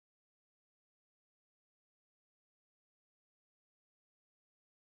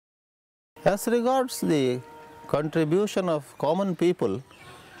As regards the contribution of common people,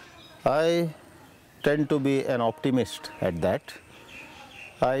 I tend to be an optimist at that.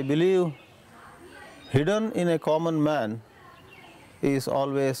 I believe hidden in a common man is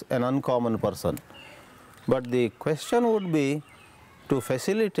always an uncommon person. But the question would be to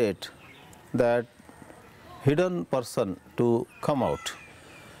facilitate that hidden person to come out.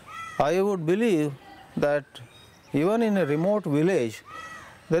 I would believe that even in a remote village,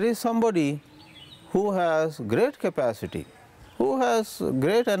 there is somebody who has great capacity, who has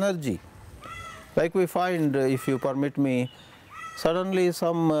great energy. Like we find, if you permit me, suddenly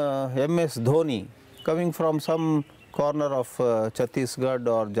some MS Dhoni coming from some corner of Chhattisgarh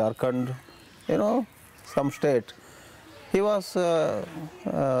or Jharkhand, some state. He was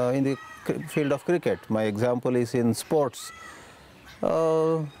in the field of cricket. My example is in sports,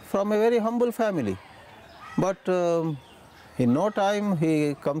 from a very humble family. But in no time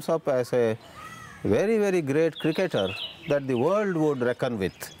he comes up as a very, very great cricketer that the world would reckon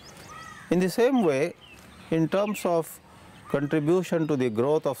with. In the same way, in terms of contribution to the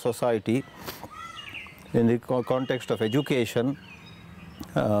growth of society, in the context of education,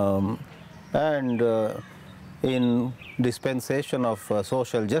 and in dispensation of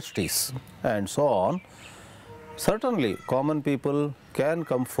social justice and so on, certainly common people can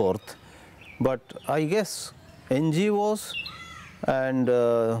come forth, but I guess NGOs and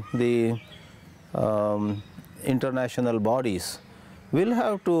the international bodies will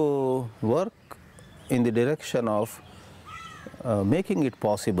have to work in the direction of making it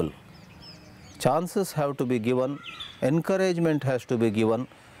possible. Chances have to be given, encouragement has to be given.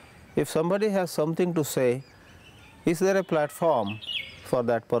 If somebody has something to say, is there a platform for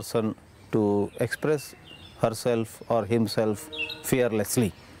that person to express herself or himself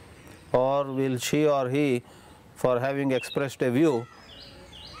fearlessly? Or will she or he, for having expressed a view,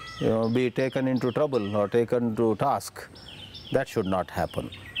 be taken into trouble or taken to task? That should not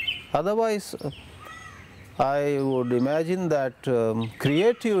happen. Otherwise, I would imagine that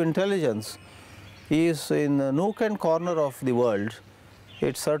creative intelligence is in a nook and corner of the world.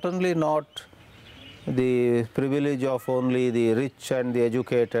 It's certainly not the privilege of only the rich and the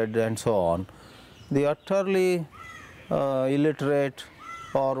educated and so on. The utterly illiterate,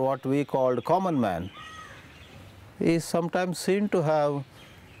 or what we called common man, is sometimes seen to have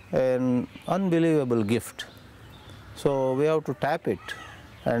an unbelievable gift. So we have to tap it,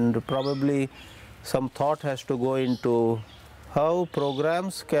 and probably some thought has to go into how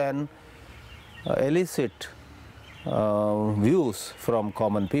programs can elicit views from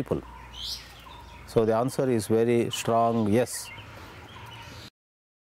common people. So the answer is very strong, yes.